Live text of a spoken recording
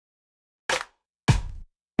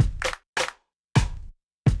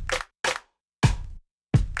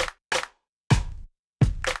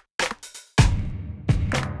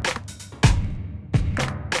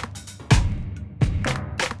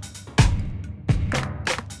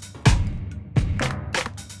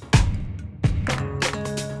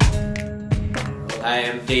I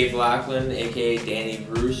am Dave Loughlin, aka Danny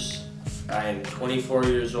Bruse. I am 24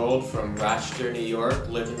 years old from Rochester, New York,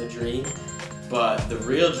 living the dream. But the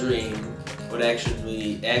real dream would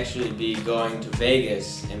actually be going to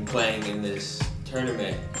Vegas and playing in this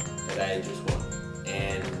tournament that I just won.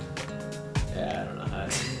 And yeah, I don't know how.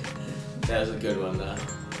 That was a good one though.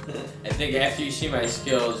 I think after you see my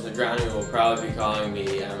skills, Negroni will probably be calling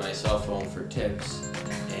me on my cell phone for tips.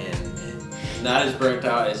 And not as burnt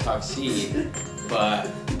out as Huckseed, but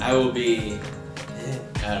I will be,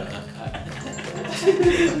 I don't know.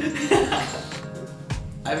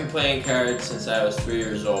 I've been playing cards since I was 3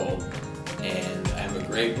 years old, and I'm a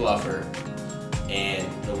great bluffer. And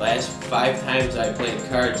the last 5 times I played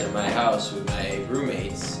cards at my house with my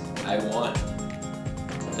roommates, I won.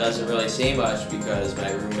 It doesn't really say much because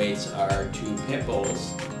my roommates are 2 pit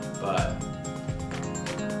bulls, but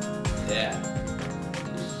yeah,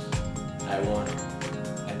 I won.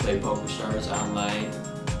 I play PokerStars online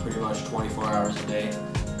pretty much 24 hours a day.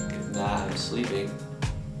 If not, I'm sleeping.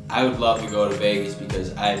 I would love to go to Vegas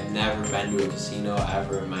because I've never been to a casino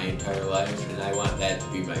ever in my entire life, and I want that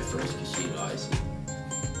to be my first casino I see.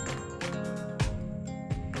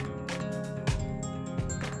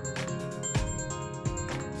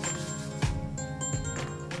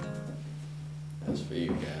 That's for you,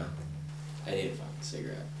 Kyle. I need a fucking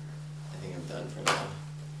cigarette. I think I'm done for now.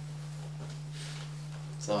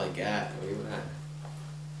 That's all I got. What do you want?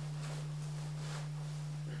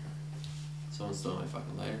 Someone stole my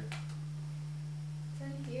fucking lighter. It's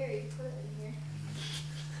in here. You put it in here.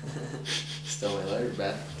 Stole my lighter,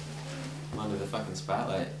 Beth. I'm under the fucking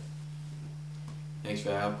spotlight. Thanks for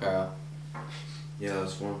the help, Carl. Yeah, that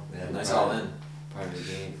was fun. Yeah, nice all all in. Part of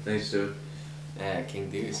the game. Thanks, dude. Yeah,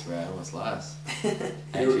 King Deuce, bro. I almost lost.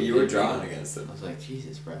 You were drawing against him. I was like,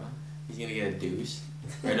 Jesus, bro. He's gonna get a deuce.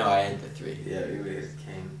 Or no, I had the 3. Yeah, you were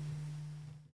king.